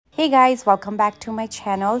Hey guys, welcome back to my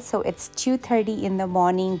channel. So it's 2:30 in the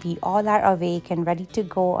morning. We all are awake and ready to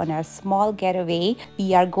go on our small getaway.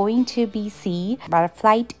 We are going to BC. Our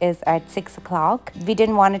flight is at 6 o'clock. We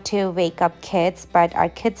didn't want to wake up kids, but our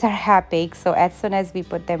kids are happy. So as soon as we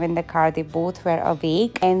put them in the car, they both were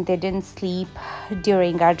awake and they didn't sleep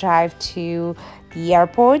during our drive to the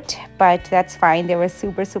airport, but that's fine. They were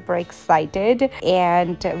super excited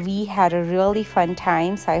and we had a really fun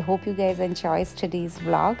time. So I hope you guys enjoyed today's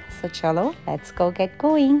vlog. So chalo, let's go get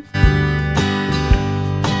going.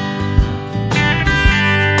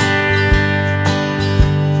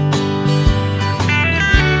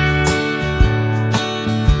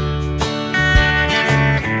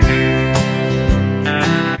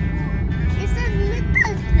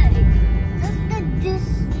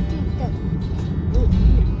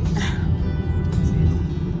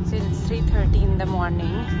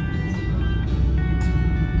 Morning.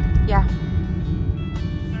 Yeah.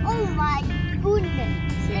 Oh my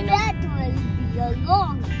goodness. Zane, that will be a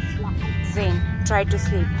long flight. Zane, try to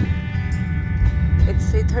sleep.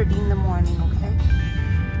 It's 3:30 in the morning, okay?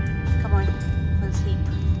 Come on, we'll sleep.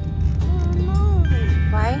 Oh no.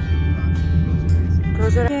 Why?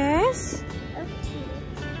 Close your eyes. Yes?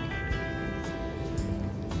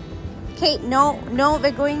 Okay, no,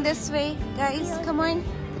 we're going this way. Guys, come on.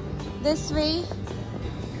 This way.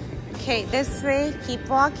 Okay, this way. Keep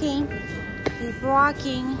walking. Keep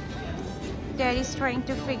walking. Daddy's trying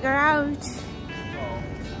to figure out.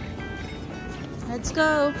 Let's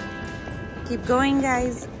go. Keep going,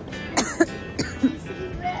 guys.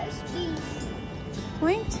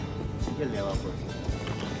 Wait.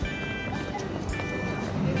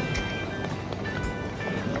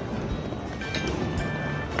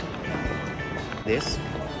 This?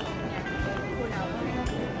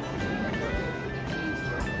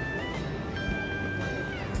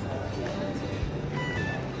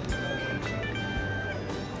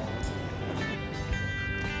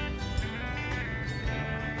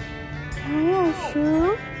 Are you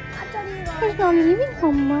sure? He's not leaving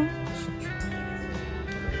Mama.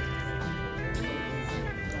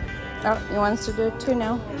 Oh, he wants to do it too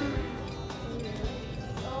now.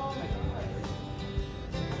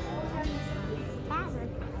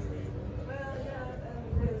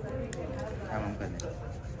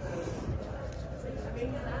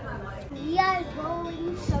 We are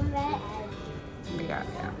going somewhere else. Yeah.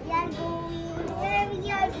 We are going where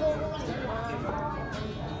we are going.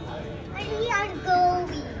 We are going.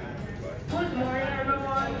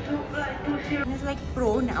 He's like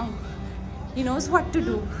pro now. He knows what to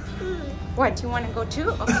do. What, you want to go too?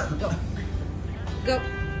 Okay, go. Go.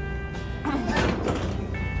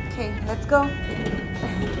 Okay, let's go.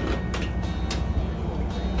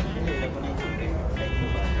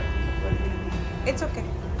 It's okay.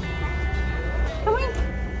 Come in.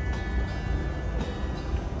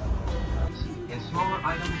 In smaller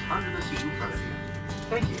items under the seat in front of you.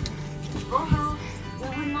 Thank you.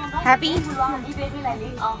 Happy?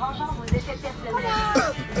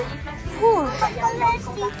 Cool.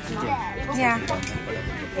 Yeah.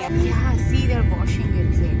 Yeah, see, they're washing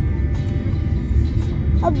it.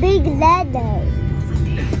 A big ladder. Over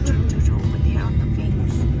there on the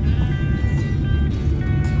wings.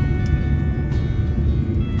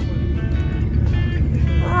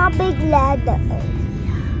 A big ladder.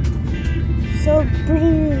 So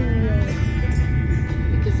brilliant.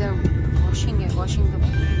 Because they're washing the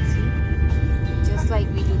wings, see? Just like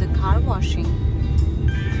we do the car washing.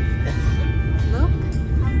 Look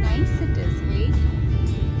how nice it is, hey?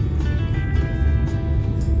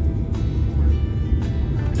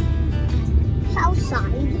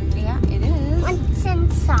 Outside. Yeah, it is. What's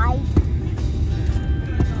inside?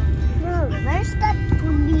 No, where's that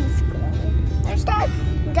police car? Where's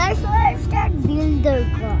that builder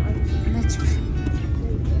car? Let's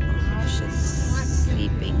Ash is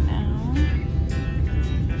sleeping now.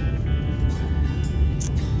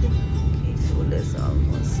 Okay, Soul is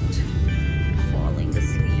almost falling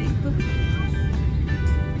asleep.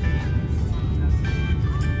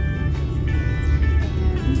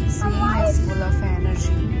 And Zane is full of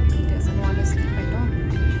energy. He doesn't want to sleep at all.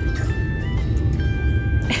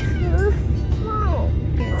 No.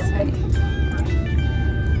 Yes, honey.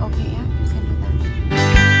 Okay, yeah, you can do that.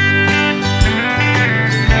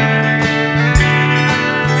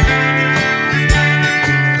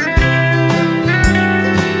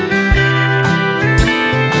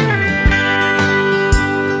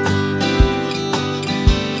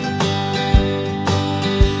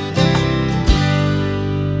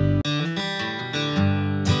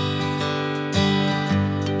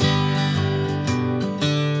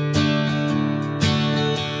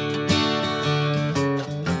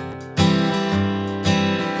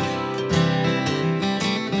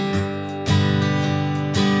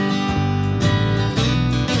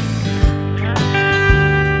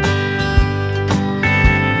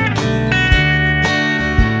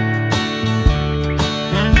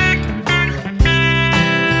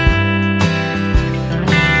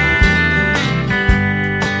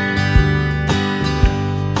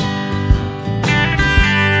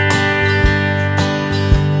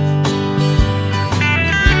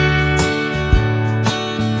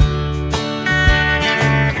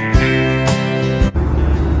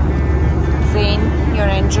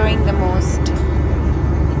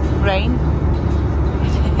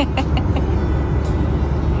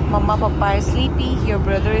 Papa is sleepy, your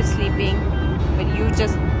brother is sleeping, but you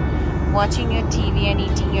just watching your TV and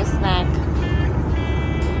eating your snack.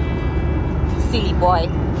 Silly boy.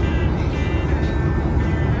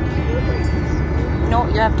 No,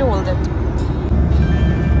 you have to hold it.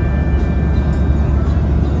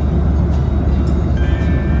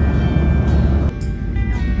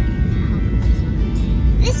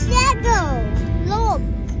 It's Lego. Look.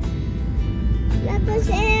 Legos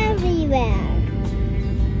everywhere.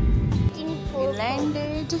 We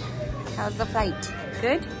landed. How's the flight?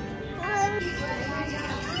 Good?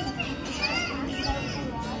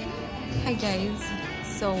 Hi guys.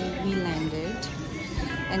 So we landed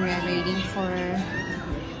and we are waiting for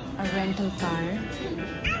a rental car.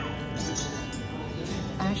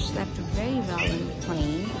 Ash slept very well in the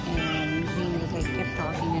plane and Zane was like kept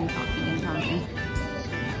talking and talking and talking.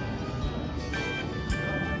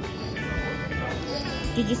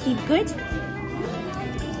 Did you sleep good?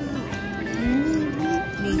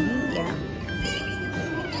 Maybe, yeah.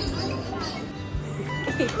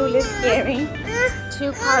 People is carrying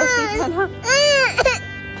 2 car seats on her.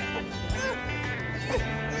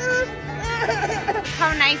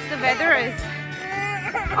 How nice the weather is.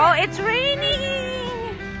 Oh, it's raining.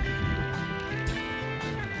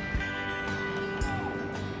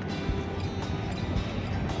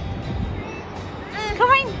 Come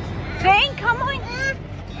on, Zane, come on.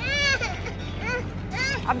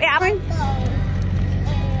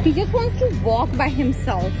 He just wants to walk by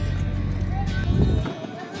himself.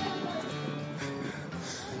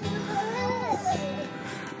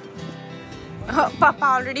 Oh, Papa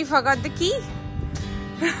already forgot the key.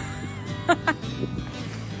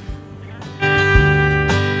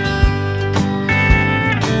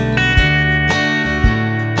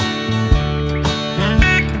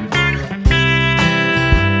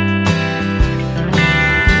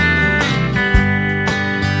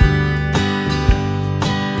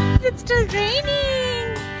 It's still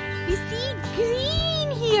raining. We see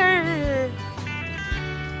green here.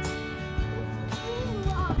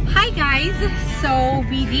 Hi guys, so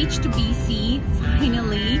we reached BC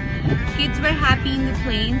finally. Kids were happy in the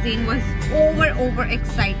plane. Zane was over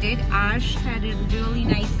excited. Ash had a really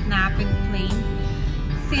nice nap in the plane.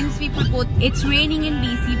 Since we put both, it's raining in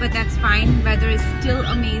BC, but that's fine. Weather is still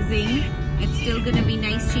amazing. It's still gonna be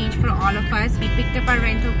nice change for all of us. We picked up our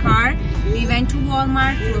rental car. We went to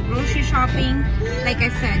Walmart for grocery shopping. Like I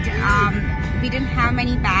said, we didn't have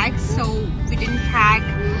many bags, so we didn't pack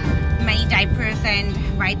many diapers and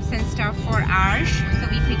wipes and stuff for Ash. So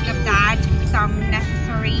we picked up that, some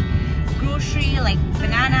necessary grocery like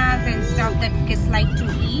bananas and stuff that kids like to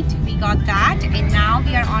eat. We got that, and now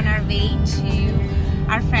we are on our way to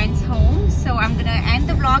our friend's home. So I'm gonna end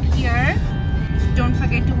the vlog here. Don't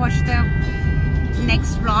forget to watch the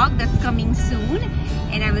next vlog that's coming soon,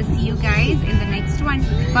 and I will see you guys in the next one.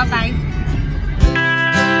 Bye bye.